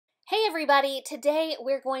Hey everybody, today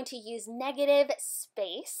we're going to use negative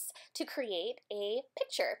space to create a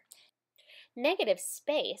picture. Negative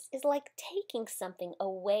space is like taking something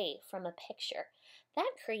away from a picture.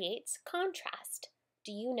 That creates contrast.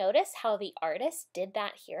 Do you notice how the artist did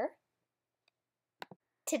that here?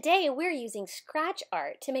 Today we're using scratch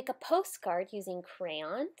art to make a postcard using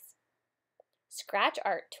crayons, scratch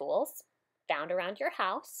art tools found around your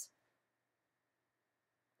house,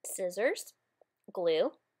 scissors,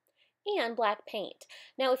 glue, and black paint.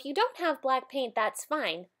 Now, if you don't have black paint, that's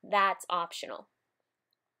fine. That's optional.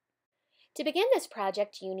 To begin this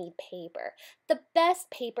project, you need paper. The best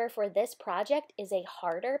paper for this project is a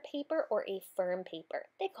harder paper or a firm paper.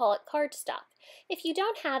 They call it cardstock. If you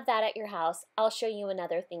don't have that at your house, I'll show you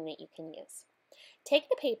another thing that you can use. Take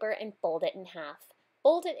the paper and fold it in half.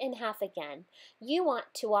 Fold it in half again. You want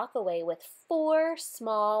to walk away with 4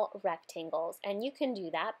 small rectangles, and you can do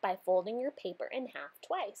that by folding your paper in half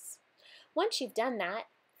twice. Once you've done that,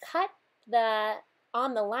 cut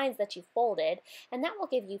on the lines that you folded, and that will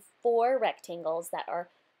give you 4 rectangles that are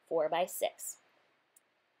 4 by 6.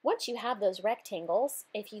 Once you have those rectangles,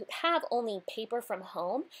 if you have only paper from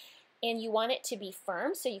home and you want it to be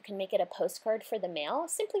firm so you can make it a postcard for the mail,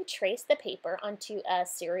 simply trace the paper onto a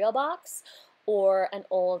cereal box or an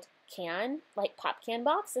old can, like pop can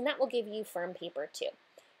box, and that will give you firm paper too.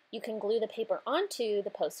 You can glue the paper onto the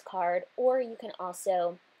postcard, or you can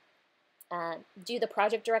also do the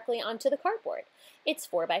project directly onto the cardboard. It's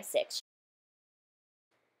 4 by 6.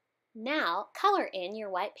 Now color in your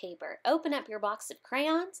white paper. Open up your box of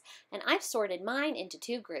crayons, and I've sorted mine into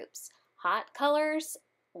 2 groups: hot colors,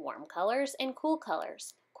 warm colors, and cool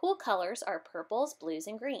colors. Cool colors are purples, blues,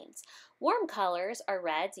 and greens. Warm colors are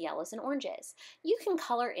reds, yellows, and oranges. You can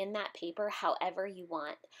color in that paper however you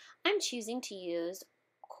want. I'm choosing to use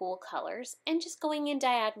cool colors and just going in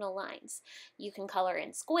diagonal lines. You can color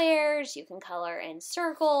in squares, you can color in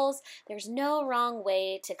circles. There's no wrong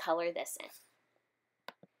way to color this in.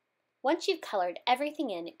 Once you've colored everything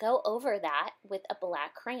in, go over that with a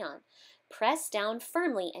black crayon. Press down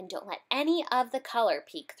firmly and don't let any of the color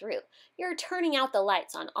peek through. You're turning out the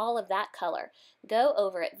lights on all of that color. Go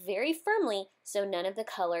over it very firmly so none of the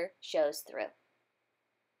color shows through.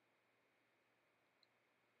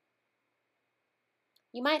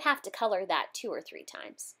 You might have to color that 2 or 3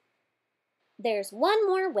 times. There's one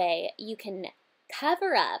more way you can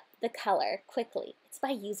cover up the color quickly. It's by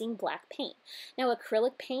using black paint. Now,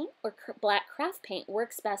 acrylic paint or black craft paint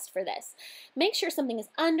works best for this. Make sure something is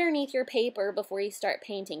underneath your paper before you start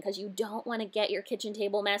painting, because you don't want to get your kitchen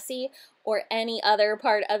table messy or any other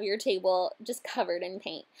part of your table just covered in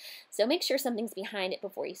paint. So make sure something's behind it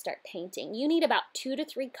before you start painting. You need about 2 to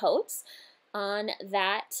 3 coats on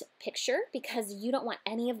that picture because you don't want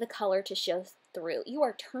any of the color to show through. You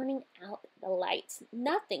are turning out the lights.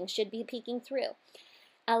 Nothing should be peeking through.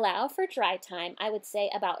 Allow for dry time. I would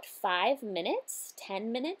say about 5 minutes.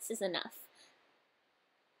 10 minutes is enough.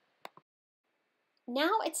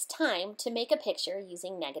 Now it's time to make a picture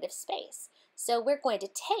using negative space. So we're going to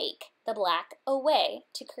take the black away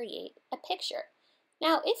to create a picture.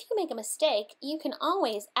 Now, if you make a mistake, you can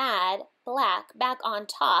always add black back on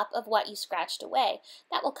top of what you scratched away.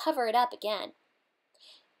 That will cover it up again.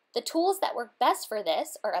 The tools that work best for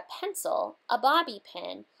this are a pencil, a bobby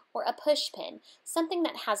pin, or a push pin. Something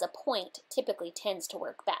that has a point typically tends to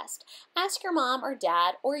work best. Ask your mom or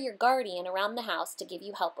dad or your guardian around the house to give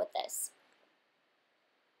you help with this.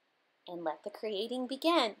 And let the creating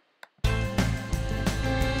begin.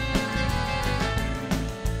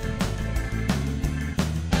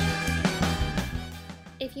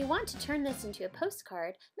 If you want to turn this into a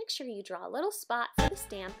postcard, make sure you draw a little spot for the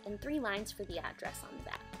stamp and 3 lines for the address on the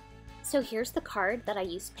back. So here's the card that I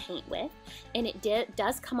used paint with, and it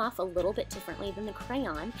does come off a little bit differently than the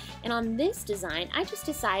crayon. And on this design, I just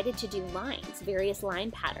decided to do lines, various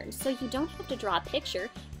line patterns, so you don't have to draw a picture.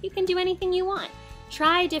 You can do anything you want.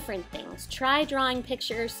 Try different things. Try drawing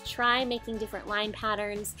pictures. Try making different line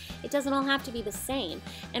patterns. It doesn't all have to be the same.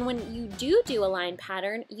 And when you do a line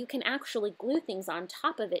pattern, you can actually glue things on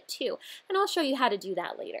top of it too. And I'll show you how to do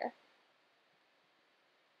that later.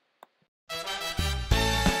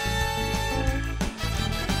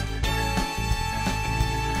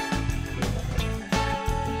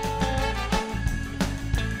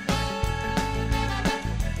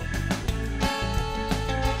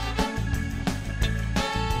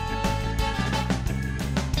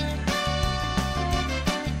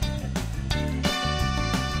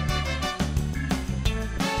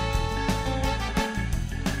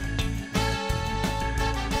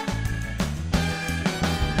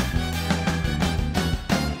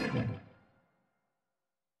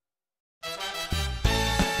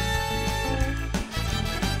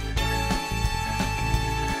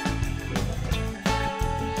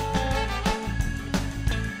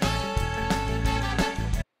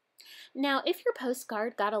 Now, if your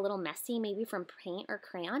postcard got a little messy, maybe from paint or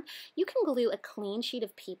crayon, you can glue a clean sheet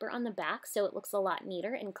of paper on the back so it looks a lot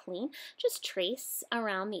neater and clean. Just trace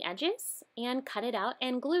around the edges and cut it out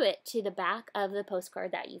and glue it to the back of the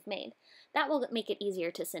postcard that you've made. That will make it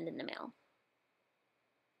easier to send in the mail.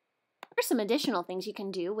 There's some additional things you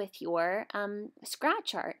can do with your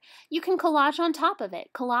scratch art. You can collage on top of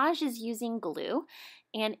it. Collage is using glue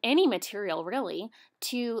and any material really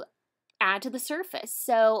to add to the surface.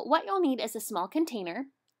 So what you'll need is a small container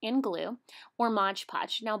and glue or Mod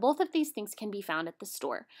Podge. Now both of these things can be found at the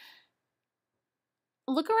store.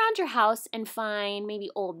 Look around your house and find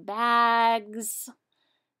maybe old bags,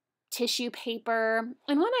 tissue paper,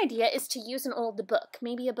 and one idea is to use an old book,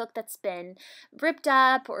 maybe a book that's been ripped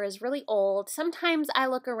up or is really old. Sometimes I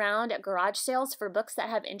look around at garage sales for books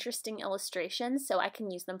that have interesting illustrations so I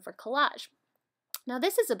can use them for collage. Now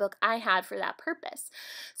this is a book I had for that purpose.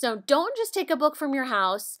 So don't just take a book from your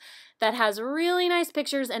house that has really nice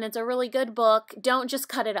pictures and it's a really good book. Don't just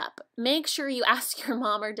cut it up. Make sure you ask your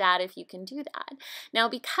mom or dad if you can do that. Now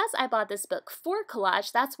because I bought this book for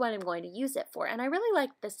collage, that's what I'm going to use it for. And I really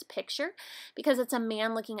like this picture because it's a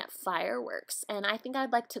man looking at fireworks. And I think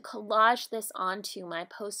I'd like to collage this onto my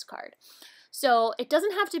postcard. So it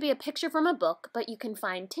doesn't have to be a picture from a book, but you can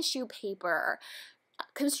find tissue paper,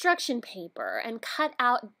 construction paper, and cut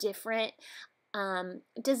out different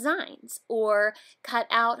designs or cut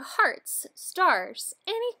out hearts, stars,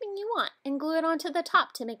 anything you want and glue it onto the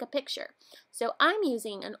top to make a picture. So I'm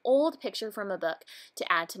using an old picture from a book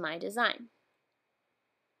to add to my design.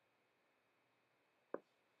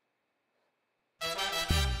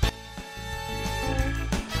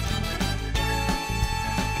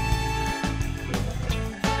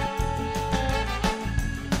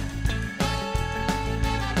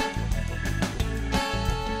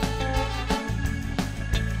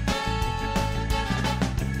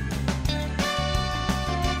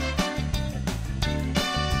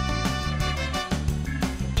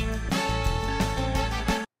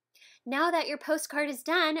 Now that your postcard is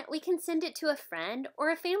done, we can send it to a friend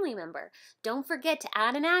or a family member. Don't forget to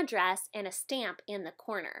add an address and a stamp in the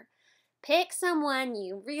corner. Pick someone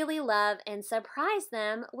you really love and surprise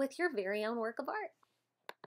them with your very own work of art.